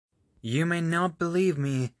You may not believe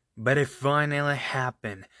me, but it finally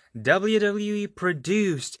happened. WWE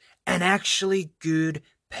produced an actually good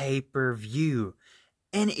pay-per-view.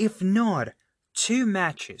 And if not, two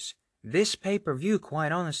matches. This pay-per-view,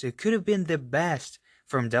 quite honestly, could have been the best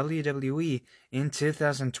from WWE in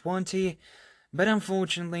 2020, but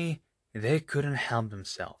unfortunately, they couldn't help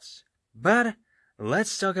themselves. But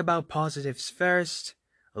let's talk about positives first.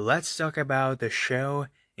 Let's talk about the show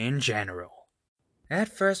in general. At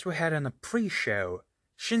first, we had on a pre-show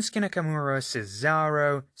Shinsuke Nakamura,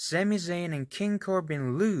 Cesaro, Sami Zayn, and King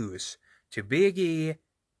Corbin lose to Big E,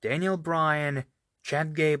 Daniel Bryan,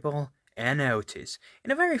 Chad Gable, and Otis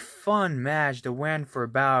in a very fun match that went for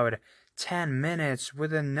about 10 minutes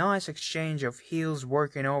with a nice exchange of heels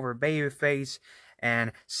working over babyface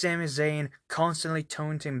and Sami Zayn constantly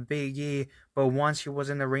taunting Big E, but once he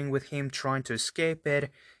was in the ring with him trying to escape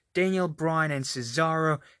it, Daniel Bryan and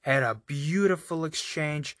Cesaro had a beautiful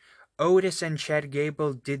exchange. Otis and Chad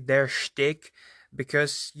Gable did their shtick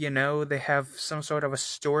because, they have some sort of a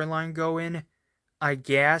storyline going, I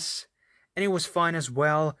guess. And it was fine as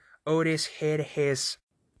well. Otis hit his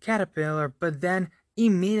caterpillar, but then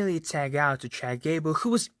immediately tagged out to Chad Gable, who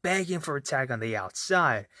was begging for a tag on the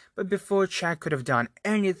outside. But before Chad could have done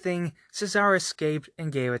anything, Cesaro escaped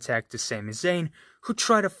and gave a tag to Sami Zayn, who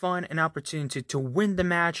tried to find an opportunity to win the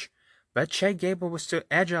match, but Chad Gable was too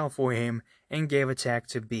agile for him and gave a tag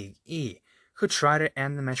to Big E, who tried to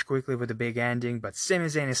end the match quickly with a big ending, but Sami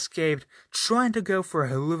Zayn escaped, trying to go for a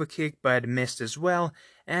Helluva Kick but missed as well,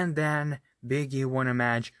 and then Big E won a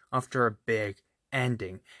match after a big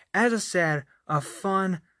ending. As I said, a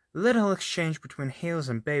fun little exchange between heels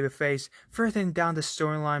and babyface, furthering down the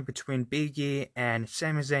storyline between Big E and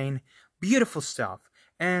Sami Zayn. Beautiful stuff.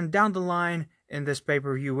 And down the line in this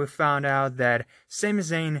pay-per-view, we found out that Sami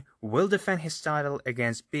Zayn will defend his title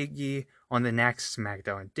against Big E on the next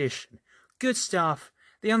SmackDown edition. Good stuff.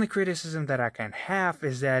 The only criticism that I can have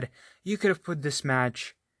is that you could have put this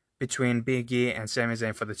match between Big E and Sami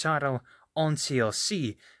Zayn for the title on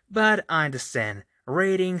TLC, but I understand.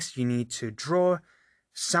 Ratings, you need to draw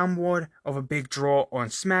somewhat of a big draw on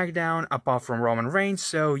SmackDown apart from Roman Reigns,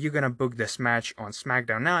 so you're gonna book this match on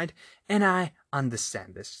SmackDown night, and I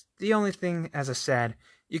understand this. The only thing, as I said,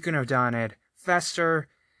 you could have done it faster,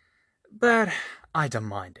 but I don't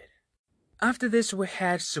mind it. After this, we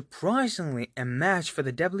had surprisingly a match for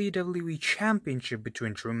the WWE Championship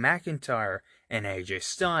between Drew McIntyre and AJ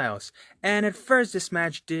Styles, and at first this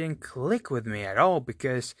match didn't click with me at all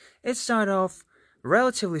because it started off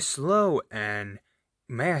relatively slow and,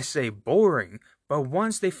 may I say, boring, but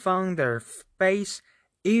once they found their pace,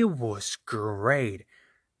 it was great.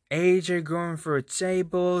 AJ going through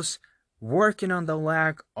tables, working on the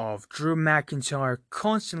leg of Drew McIntyre,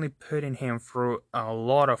 constantly putting him through a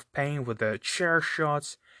lot of pain with the chair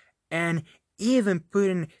shots, and even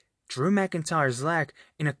putting Drew McIntyre's leg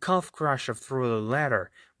in a calf crusher through the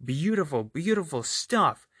ladder. Beautiful, beautiful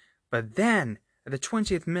stuff. But then, at the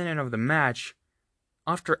 20th minute of the match,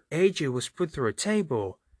 after AJ was put through a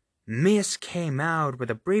table, Miz came out with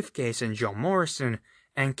a briefcase and John Morrison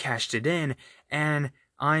and cashed it in, and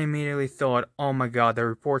I immediately thought, oh my god, the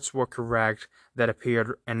reports were correct that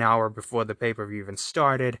appeared an hour before the pay-per-view even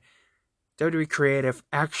started. WWE Creative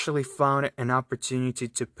actually found an opportunity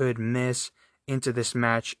to put Miz into this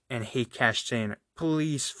match and he cashed in.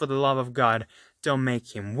 Please, for the love of God, don't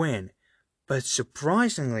make him win. But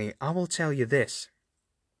surprisingly, I will tell you this.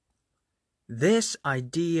 This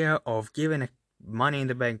idea of giving a Money in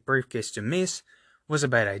the Bank briefcase to Miz was a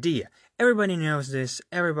bad idea. Everybody knows this,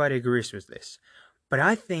 everybody agrees with this. But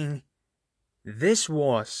I think this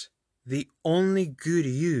was the only good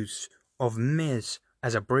use of Miz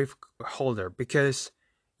as a brief holder because,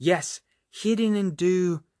 yes, he didn't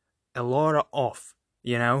do a lot of,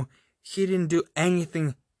 he didn't do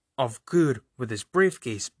anything of good with his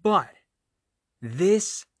briefcase, but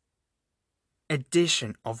this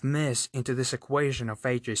addition of Miz into this equation of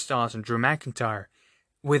AJ Styles and Drew McIntyre,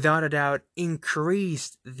 without a doubt,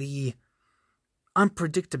 increased the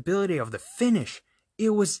unpredictability of the finish.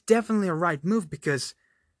 It was definitely a right move because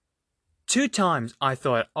 2 times I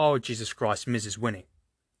thought, oh Jesus Christ, Miz is winning.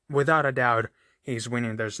 Without a doubt, he's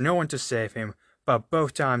winning. There's no one to save him. But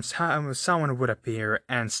both times, someone would appear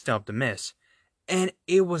and stop the Miz. And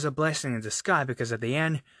it was a blessing in the sky because at the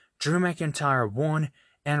end, Drew McIntyre won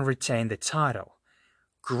and retained the title.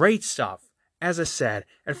 Great stuff. As I said,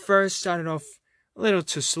 at first started off a little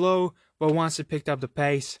too slow, but once it picked up the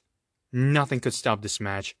pace, nothing could stop this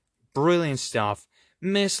match. Brilliant stuff.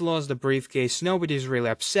 Miz lost the briefcase. Nobody's really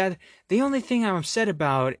upset. The only thing I'm upset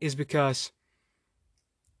about is because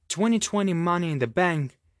 2020 Money in the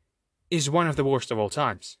Bank is one of the worst of all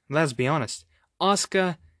times. Let's be honest.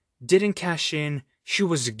 Asuka didn't cash in, she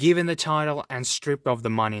was given the title and stripped of the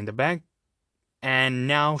money in the bank, and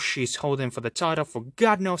now she's holding for the title for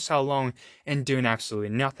God knows how long and doing absolutely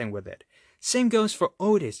nothing with it. Same goes for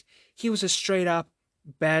Otis. He was a straight up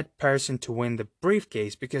bad person to win the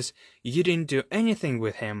briefcase because you didn't do anything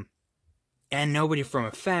with him. And nobody from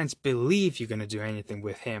the fans believe you're going to do anything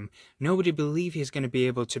with him. Nobody believe he's going to be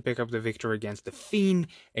able to pick up the victory against The Fiend,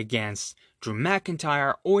 against Drew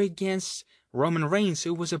McIntyre, or against Roman Reigns.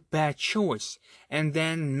 It was a bad choice. And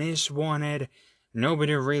then Miz won it.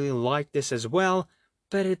 Nobody really liked this as well,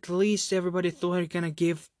 but at least everybody thought they're going to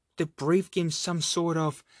give the briefcase some sort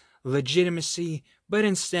of legitimacy, but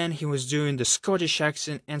instead he was doing the Scottish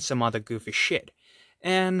accent and some other goofy shit.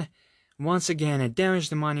 And once again, it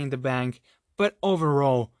damaged the Money in the Bank, but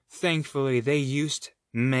overall, thankfully, they used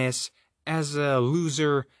Miz as a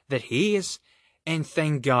loser that he is, and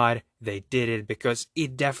thank God they did it, because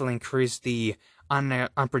it definitely increased the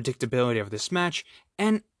unpredictability of this match,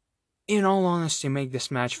 and in all honesty, make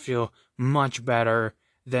this match feel much better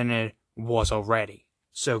than it was already.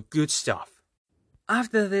 So, good stuff.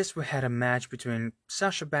 After this, we had a match between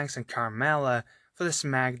Sasha Banks and Carmella for the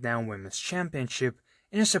SmackDown Women's Championship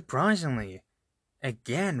in a surprisingly,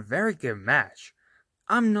 again, very good match.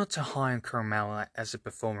 I'm not too high on Carmella as a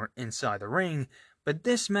performer inside the ring, but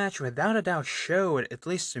this match without a doubt showed, at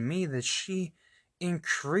least to me, that she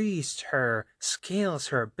increased her skills,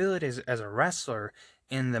 her abilities as a wrestler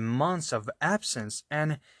in the months of absence,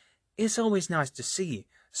 and it's always nice to see.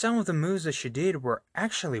 Some of the moves that she did were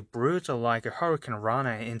actually brutal, like a Hurricane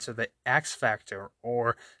Rana into the X Factor,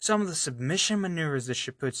 or some of the submission maneuvers that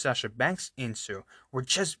she put Sasha Banks into were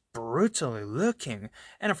just brutally looking.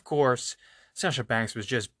 And of course, Sasha Banks was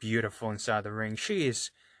just beautiful inside the ring. She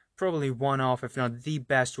is probably one of, if not the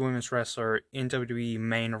best women's wrestler in WWE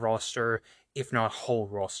main roster, if not whole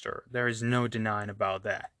roster. There is no denying about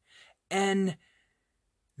that. And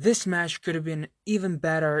this match could have been even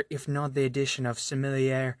better if not the addition of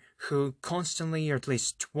Similier, who constantly, or at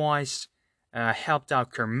least twice, helped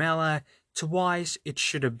out Carmella. Twice it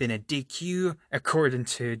should have been a DQ according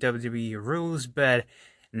to WWE rules, but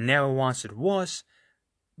never once it was.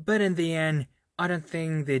 But in the end, I don't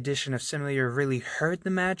think the addition of Similier really hurt the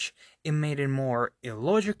match. It made it more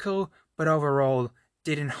illogical, but overall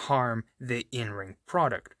didn't harm the in-ring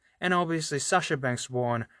product. And obviously Sasha Banks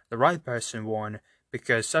won, the right person won,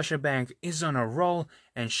 because Sasha Banks is on a roll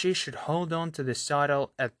and she should hold on to this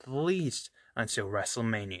title at least until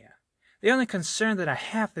WrestleMania. The only concern that I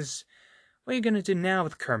have is, what are you going to do now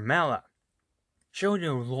with Carmella? She already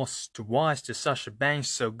lost twice to Sasha Banks,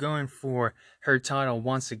 so going for her title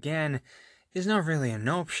once again is not really an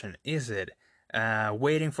option, is it?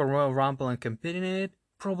 Waiting for Royal Rumble and competing in it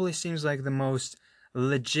probably seems like the most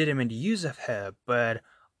legitimate use of her, but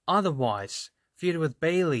otherwise, feud with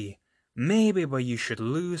Bayley, maybe, but you should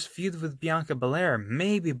lose. Feud with Bianca Belair,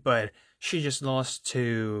 maybe, but she just lost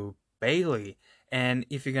to Bayley. And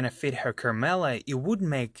if you're gonna fit her Carmella, it would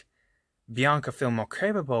make Bianca feel more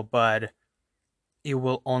capable, but it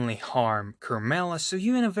will only harm Carmella. So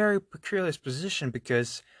you're in a very precarious position,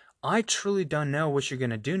 because I truly don't know what you're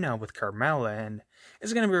gonna do now with Carmella, and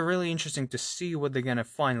it's gonna be really interesting to see what they're gonna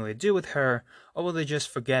finally do with her, or will they just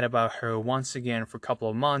forget about her once again for a couple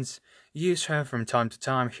of months, use her from time to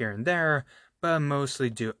time here and there, but mostly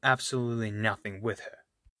do absolutely nothing with her.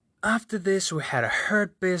 After this, we had a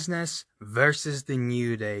Hurt Business versus the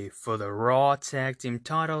New Day for the Raw Tag Team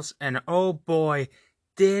titles, and oh boy,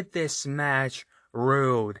 did this match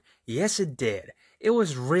rule. Yes, it did. It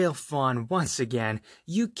was real fun once again.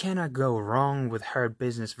 You cannot go wrong with Hurt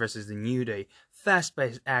Business versus the New Day.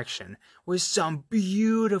 Fast-paced action with some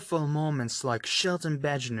beautiful moments like Shelton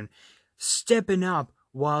Benjamin stepping up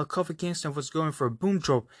while Kofi Kingston was going for a boom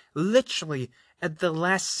drop literally at the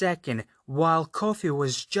last second while Kofi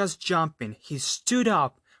was just jumping. He stood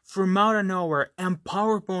up from out of nowhere and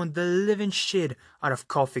powerbombed the living shit out of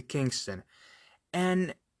Kofi Kingston.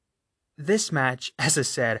 And this match, as I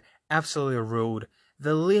said, absolutely ruled.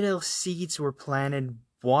 The little seeds were planted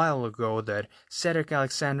a while ago that Cedric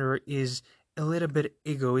Alexander is a little bit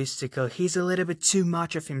egoistical. He's a little bit too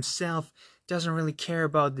much of himself, doesn't really care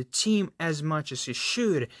about the team as much as he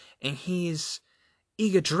should, and he's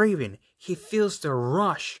ego-driven. He feels the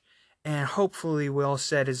rush, and hopefully we all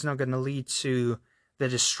said it's not going to lead to the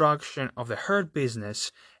destruction of the Hurt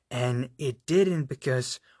Business, and it didn't,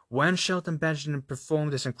 because when Shelton Benjamin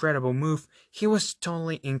performed this incredible move, he was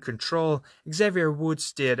totally in control. Xavier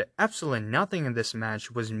Woods did absolutely nothing in this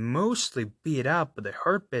match, was mostly beat up by the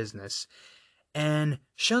Hurt Business. And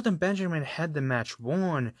Shelton Benjamin had the match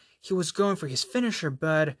won. He was going for his finisher,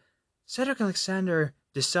 but Cedric Alexander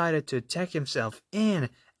decided to attack himself in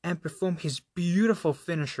and perform his beautiful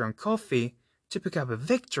finisher on Kofi to pick up a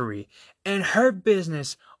victory. And Hurt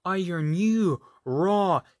Business are your new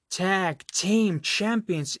Raw Tag Team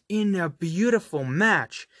Champions in a beautiful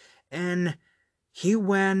match. And he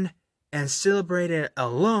went and celebrated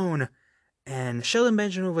alone. And Shelton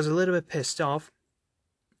Benjamin was a little bit pissed off,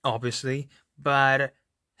 obviously. But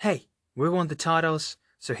hey, we won the titles.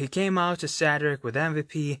 So he came out to Cedric with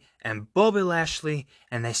MVP and Bobby Lashley,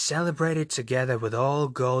 and they celebrated together with all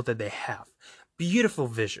gold that they have. Beautiful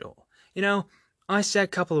visual. You know, I said a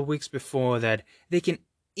couple of weeks before that they can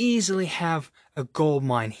easily have a gold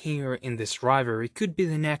mine here in this rivalry. It could be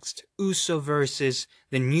the next Uso versus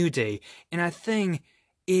the New Day, and I think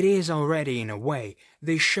it is already in a way.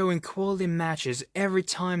 They're showing quality matches every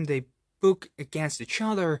time they book against each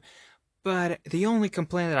other. But the only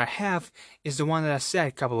complaint that I have is the one that I said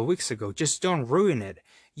a couple of weeks ago. Just don't ruin it.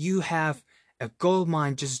 You have a gold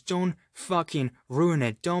mine. Just don't fucking ruin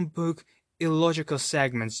it. Don't book illogical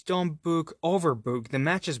segments. Don't overbook the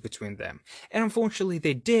matches between them. And unfortunately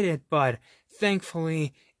they did it, but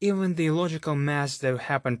thankfully even the illogical mess that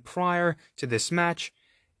happened prior to this match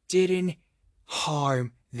didn't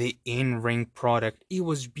harm the in-ring product. It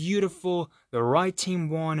was beautiful. The right team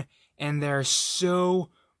won, and there's so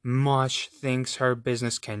much things Hurt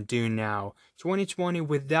Business can do now. 2020,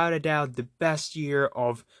 without a doubt, the best year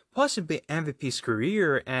of possibly MVP's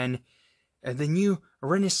career, and the new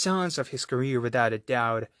renaissance of his career, without a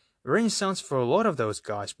doubt. Renaissance for a lot of those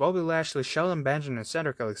guys. Bobby Lashley, Shelton Benjamin, and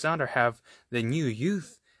Cedric Alexander have the new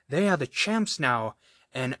youth. They are the champs now,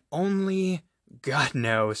 and only God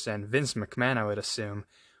knows, and Vince McMahon, I would assume,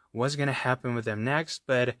 what's gonna happen with them next,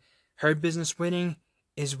 but Hurt Business winning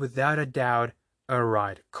is without a doubt a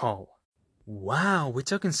right call. Wow, we're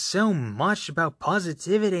talking so much about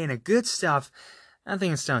positivity and the good stuff. I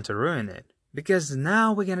think it's time to ruin it. Because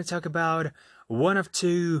now we're gonna talk about one of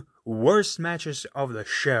two worst matches of the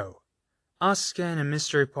show. Asuka and a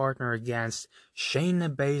mystery partner against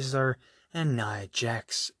Shayna Baszler and Nia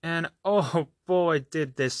Jax. And oh boy,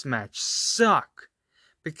 did this match suck.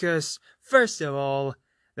 Because, first of all,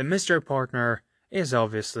 the mystery partner is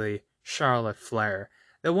obviously Charlotte Flair.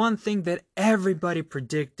 The one thing that everybody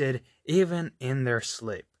predicted, even in their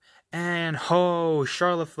sleep. And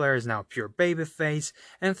Charlotte Flair is now pure babyface,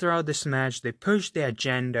 and throughout this match they pushed the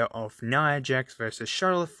agenda of Nia Jax versus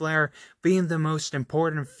Charlotte Flair being the most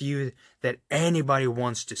important feud that anybody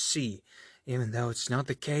wants to see, even though it's not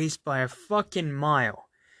the case by a fucking mile.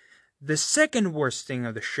 The second worst thing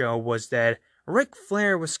of the show was that Ric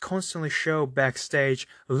Flair was constantly shown backstage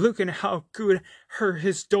looking at how good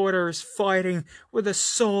his daughter is fighting with the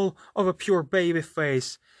soul of a pure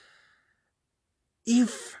babyface.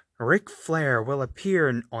 If Ric Flair will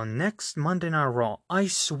appear on next Monday Night Raw, I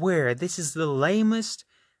swear this is the lamest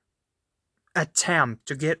attempt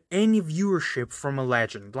to get any viewership from a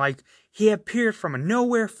legend. Like, he appeared from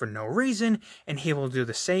nowhere for no reason, and he will do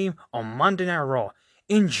the same on Monday Night Raw.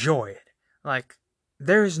 Enjoy it. Like,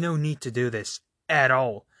 there is no need to do this at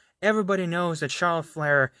all. Everybody knows that Charlotte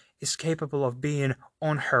Flair is capable of being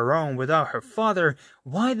on her own without her father.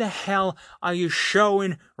 Why the hell are you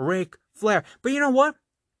showing Ric Flair? But you know what?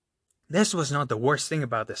 This was not the worst thing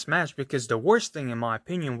about this match, because the worst thing in my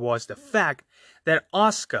opinion was the fact that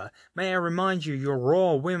Asuka, may I remind you, your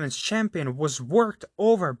Raw Women's Champion, was worked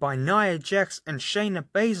over by Nia Jax and Shayna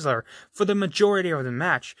Baszler for the majority of the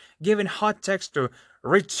match, giving hot text to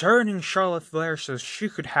returning Charlotte Flair so she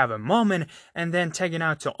could have a moment, and then taking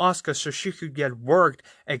out to Asuka so she could get worked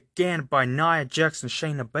again by Nia Jax and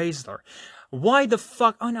Shayna Baszler. Why the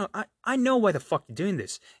fuck? Oh no, I know why the fuck you're doing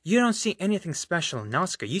this. You don't see anything special in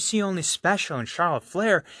Asuka. You see only special in Charlotte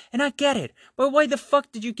Flair, and I get it. But why the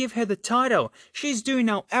fuck did you give her the title? She's doing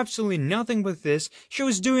now absolutely nothing with this. She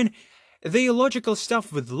was doing the illogical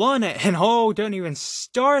stuff with Lana, and don't even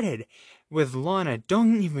start it with Lana.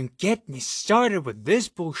 Don't even get me started with this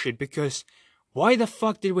bullshit, because why the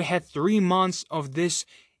fuck did we have 3 months of this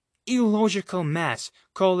illogical mess,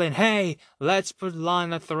 calling, hey, let's put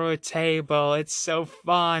Lana through a table, it's so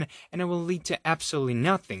fun, and it will lead to absolutely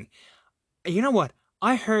nothing. You know what?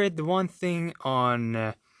 I heard the one thing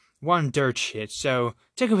on one dirt shit, so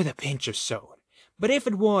take it with a pinch of salt. But if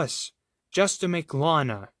it was just to make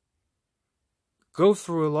Lana go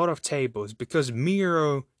through a lot of tables because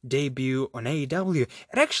Miro debuted on AEW, it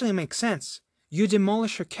actually makes sense. You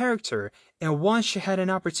demolish her character, and once she had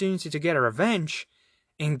an opportunity to get a revenge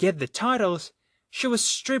and get the titles, she was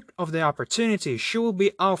stripped of the opportunity. She will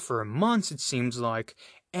be out for months, it seems like,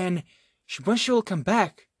 and when she will come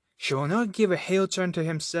back, she will not give a heel turn to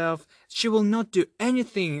himself, she will not do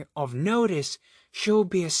anything of notice, she would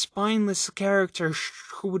be a spineless character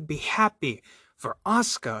who would be happy for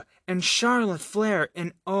Asuka and Charlotte Flair,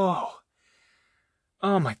 and oh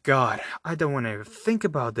my god, I don't want to even think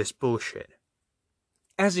about this bullshit.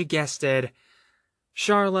 As you guessed it,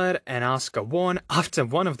 Charlotte and Asuka won after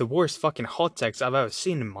one of the worst fucking hot tags I've ever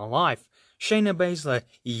seen in my life. Shayna Baszler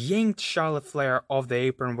yanked Charlotte Flair off the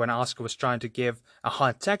apron when Asuka was trying to give a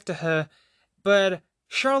hot tag to her, but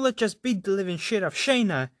Charlotte just beat the living shit out of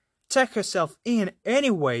Shayna, tagged herself in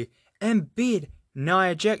anyway, and beat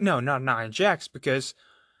Nia Jax. No, not Nia Jax, because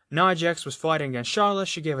Nia Jax was fighting against Charlotte.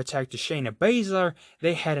 She gave a tag to Shayna Baszler.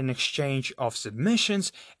 They had an exchange of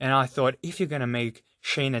submissions, and I thought, if you're gonna make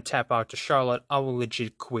Shayna tap out to Charlotte, I will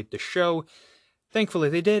legit quit the show. Thankfully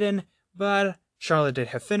they didn't, but Charlotte did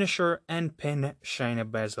her finisher and pinned Shayna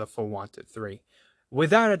Baszler for 1-3.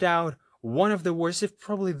 Without a doubt, one of the worst, if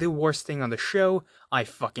probably the worst thing on the show. I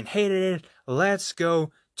fucking hated it. Let's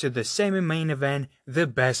go to the semi-main event, the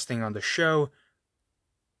best thing on the show.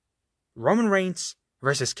 Roman Reigns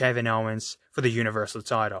versus Kevin Owens for the Universal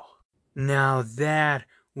title. Now that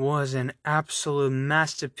was an absolute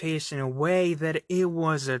masterpiece in a way that it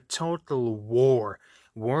was a total war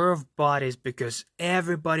of bodies, because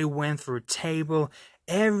everybody went through a table,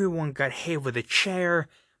 everyone got hit with a chair,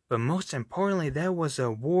 but most importantly, there was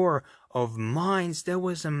a war of minds. There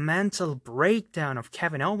was a mental breakdown of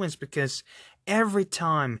Kevin Owens, because every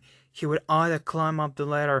time he would either climb up the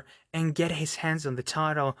ladder and get his hands on the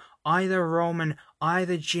title, either Roman,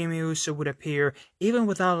 either Jimmy Uso would appear, even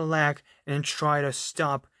without a leg, and try to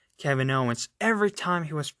stop Kevin Owens. Every time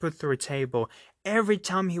he was put through a table, every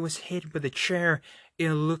time he was hit with a chair,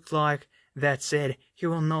 it looked like that's it. He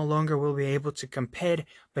will no longer will be able to compete,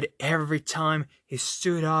 but every time he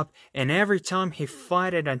stood up, and every time he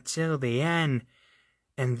fought it until the end.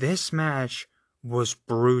 And this match was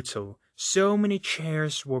brutal. So many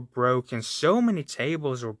chairs were broken, so many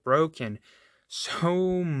tables were broken,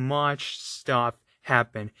 so much stuff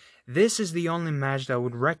happened. This is the only match that I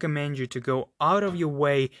would recommend you to go out of your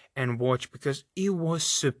way and watch, because it was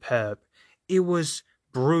superb. It was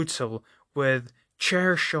brutal, with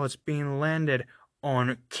chair shots being landed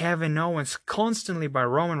on Kevin Owens constantly by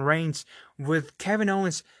Roman Reigns, with Kevin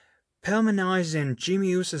Owens pelmanizing Jimmy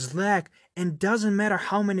Uso's leg, and doesn't matter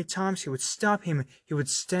how many times he would stop him, he would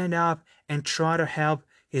stand up and try to help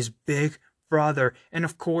his big brother. And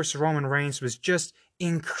of course, Roman Reigns was just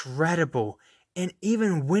incredible, and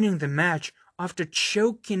even winning the match after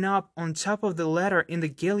choking up on top of the ladder in the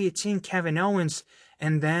guillotine Kevin Owens,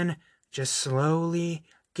 and then just slowly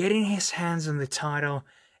getting his hands on the title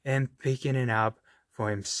and picking it up for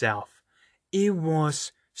himself. It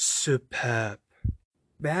was superb.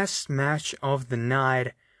 Best match of the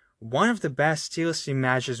night. One of the best TLC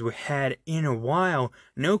matches we had in a while.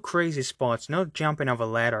 No crazy spots, no jumping off a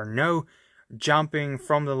ladder, no jumping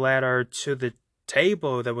from the ladder to the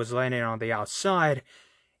table that was landing on the outside.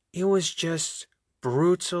 It was just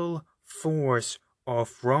brutal force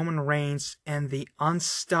of Roman Reigns and the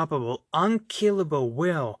unstoppable, unkillable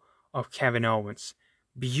will of Kevin Owens.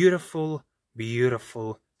 Beautiful,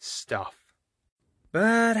 beautiful stuff.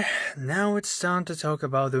 But now it's time to talk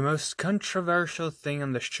about the most controversial thing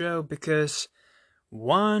on the show, because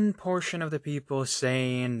one portion of the people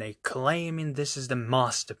saying, they claiming this is the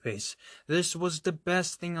masterpiece, this was the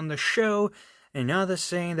best thing on the show, and others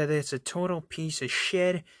saying that it's a total piece of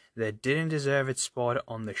shit that didn't deserve its spot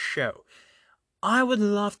on the show. I would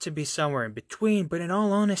love to be somewhere in between, but in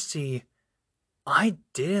all honesty, I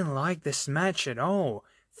didn't like this match at all.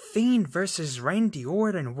 Fiend versus Randy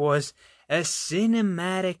Orton was a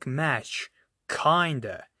cinematic match,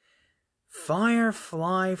 kinda.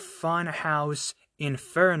 Firefly Funhouse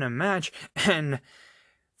Inferno match, and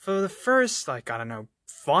for the first,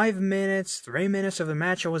 5 minutes, 3 minutes of the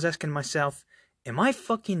match, I was asking myself, am I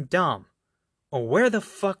fucking dumb? Or where the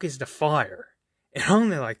fuck is the fire? And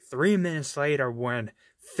only 3 minutes later, when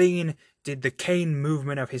Fiend did the cane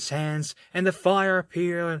movement of his hands and the fire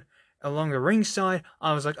appeared along the ringside,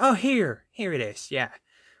 I was like, oh, here it is, yeah.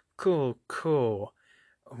 Cool.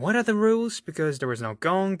 What are the rules? Because there was no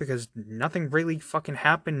gong, because nothing really fucking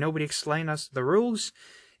happened, nobody explained us the rules.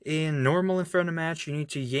 In normal Inferno match, you need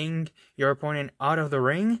to yank your opponent out of the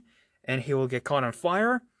ring, and he will get caught on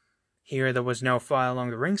fire. Here, there was no fire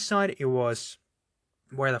along the ringside, it was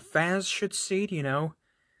where the fans should sit,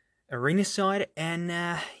 arena side, and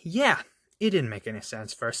yeah, it didn't make any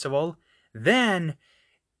sense, first of all. Then,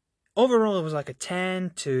 overall, it was like a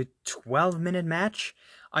 10 to 12 minute match.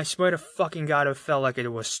 I swear to fucking God, it felt like it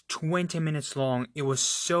was 20 minutes long. It was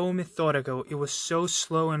so methodical. It was so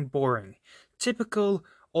slow and boring. Typical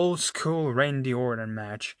old school Randy Orton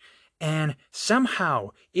match. And somehow,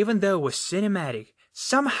 even though it was cinematic,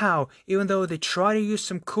 somehow, even though they try to use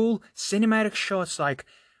some cool cinematic shots like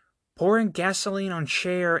pouring gasoline on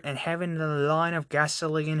chair and having the line of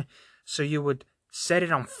gasoline so you would set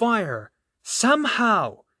it on fire,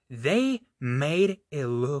 somehow they made it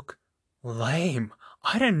look lame.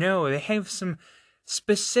 I don't know, they have some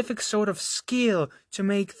specific sort of skill to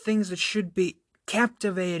make things that should be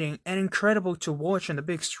captivating and incredible to watch on the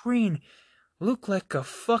big screen look like a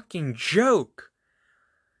fucking joke.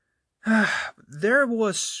 There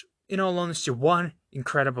was, in all honesty, one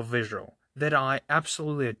incredible visual that I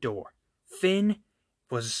absolutely adore. Finn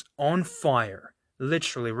was on fire.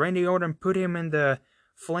 Literally, Randy Orton put him in the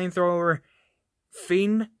flamethrower.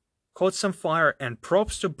 Finn caught some fire, and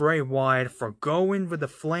props to Bray Wyatt for going with the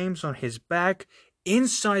flames on his back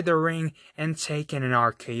inside the ring and taking an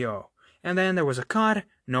RKO. And then there was a cut,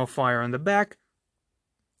 no fire on the back,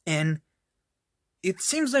 and it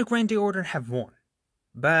seems like Randy Orton have won.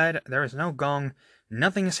 But there is no gong,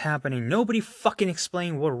 nothing is happening, nobody fucking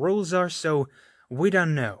explained what rules are, so we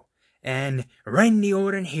don't know. And Randy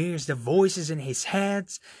Orton hears the voices in his head,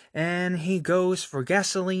 and he goes for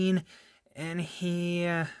gasoline, and he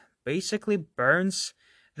basically burns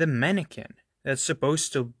the mannequin that's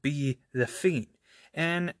supposed to be the Fiend.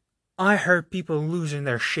 And I heard people losing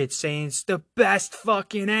their shit saying it's the best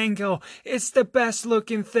fucking angle, it's the best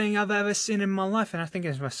looking thing I've ever seen in my life. And I think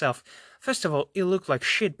to myself, first of all, it looked like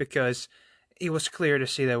shit because it was clear to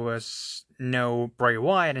see there was no Bray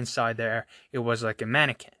Wyatt inside there. It was like a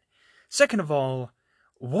mannequin. Second of all,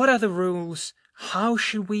 what are the rules? How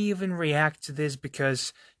should we even react to this?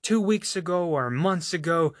 Because 2 weeks ago or months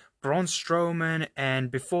ago, Braun Strowman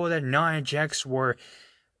and before that Nia Jax were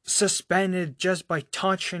suspended just by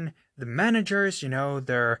touching the managers,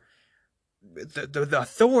 the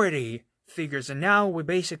authority figures, and now we're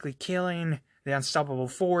basically killing the unstoppable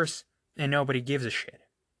force and nobody gives a shit.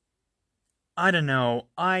 I don't know,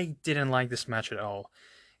 I didn't like this match at all.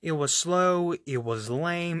 It was slow, it was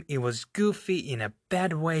lame, it was goofy in a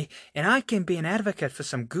bad way, and I can be an advocate for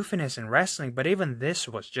some goofiness in wrestling, but even this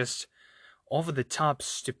was just over-the-top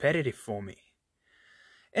stupidity for me.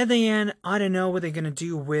 At the end, I don't know what they're gonna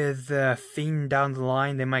do with Fiend down the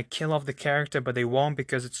line. They might kill off the character, but they won't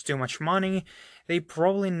because it's too much money. They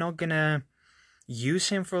probably not gonna use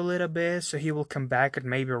him for a little bit, so he will come back at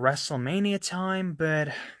maybe WrestleMania time, but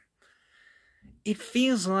it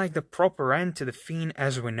feels like the proper end to the Fiend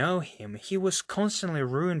as we know him. He was constantly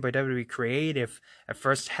ruined by WWE Creative. At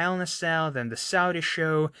first Hell in a Cell, then the Saudi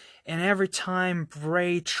show, and every time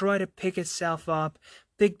Bray tried to pick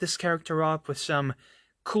this character up with some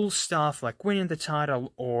cool stuff like winning the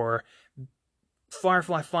title or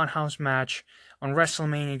Firefly Funhouse match on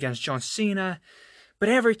WrestleMania against John Cena, but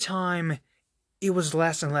every time it was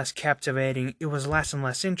less and less captivating, it was less and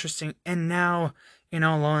less interesting, and now, in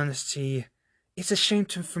all honesty, it's a shame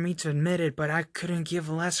for me to admit it, but I couldn't give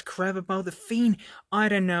less crap about the Fiend. I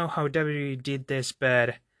don't know how WWE did this,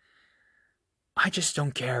 but I just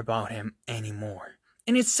don't care about him anymore.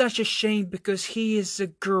 And it's such a shame because he is a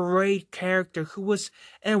great character who was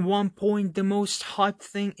at one point the most hyped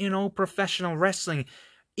thing in all professional wrestling,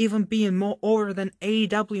 even being more over than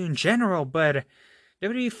AEW in general, but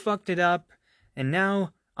WWE fucked it up, and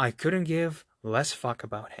now I couldn't give less fuck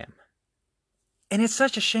about him. And it's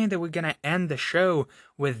such a shame that we're gonna end the show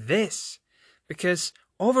with this, because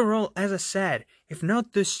overall, as I said, if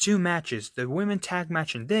not those two matches, the women's tag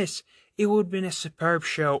match and this, it would have been a superb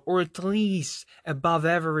show, or at least above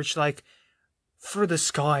average, like for the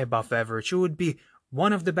sky above average. It would be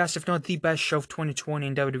one of the best, if not the best show of 2020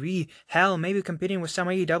 in WWE. Hell, maybe competing with some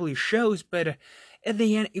AEW shows, but at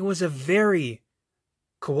the end, it was a very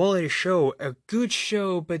quality show, a good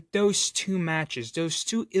show, but those two matches, those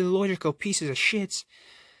two illogical pieces of shit,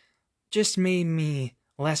 just made me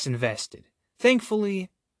less invested.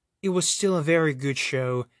 Thankfully, it was still a very good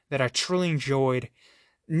show that I truly enjoyed.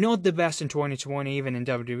 Not the best in 2020, even in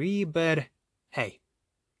WWE, but hey,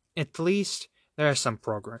 at least there is some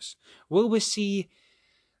progress. Will we see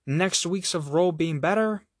next week's of Raw being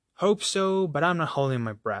better? Hope so, but I'm not holding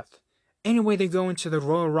my breath. Anyway, they go into the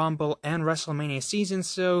Royal Rumble and WrestleMania season,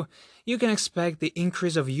 so you can expect the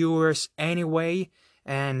increase of viewers anyway,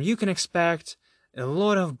 and you can expect a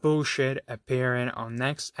lot of bullshit appearing on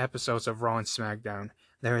next episodes of Raw and SmackDown.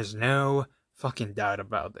 There is no fucking doubt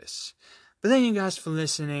about this. But thank you guys for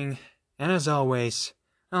listening, and as always,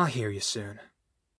 I'll hear you soon.